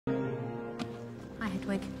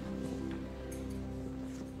Hedwig.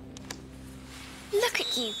 Look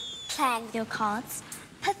at you, playing with your cards.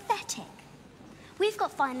 Pathetic. We've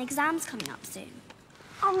got final exams coming up soon.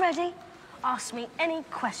 I'm ready. Ask me any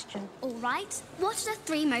question. All right. What are the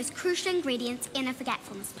 3 most crucial ingredients in a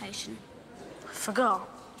forgetfulness potion? Forgot.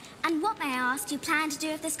 And what, may I ask, do you plan to do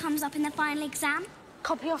if this comes up in the final exam?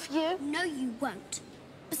 Copy off you? No, you won't.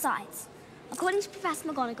 Besides, according to Professor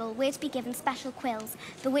McGonagall, we're to be given special quills,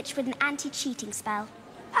 bewitched with an anti-cheating spell.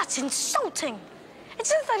 That's insulting.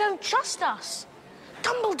 It's as if they don't trust us.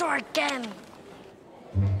 Dumbledore again.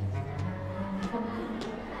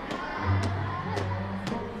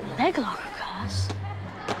 Leglock curse?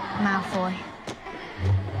 Malfoy.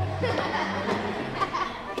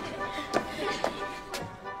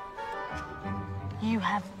 You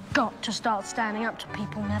have got to start standing up to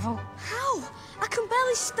people, Neville. How? I can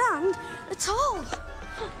barely stand at all.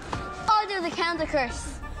 I'll do the counter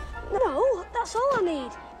curse. No, that's all I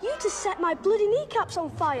need. You to set my bloody kneecaps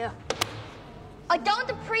on fire. I don't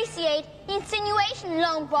appreciate the insinuation,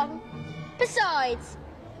 Longbottom. Besides,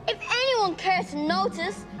 if anyone cares to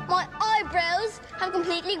notice, my eyebrows have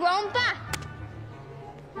completely grown back.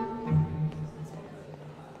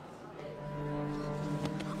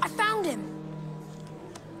 I found him.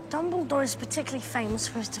 Dumbledore is particularly famous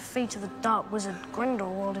for his defeat of the Dark Wizard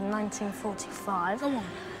Grindelwald in 1945. Go on.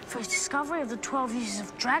 For his discovery of the 12 uses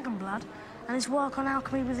of dragon blood and his work on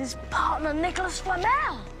alchemy with his partner, Nicholas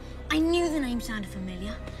Flamel. I knew the name sounded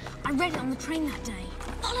familiar. I read it on the train that day.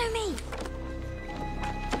 Follow me.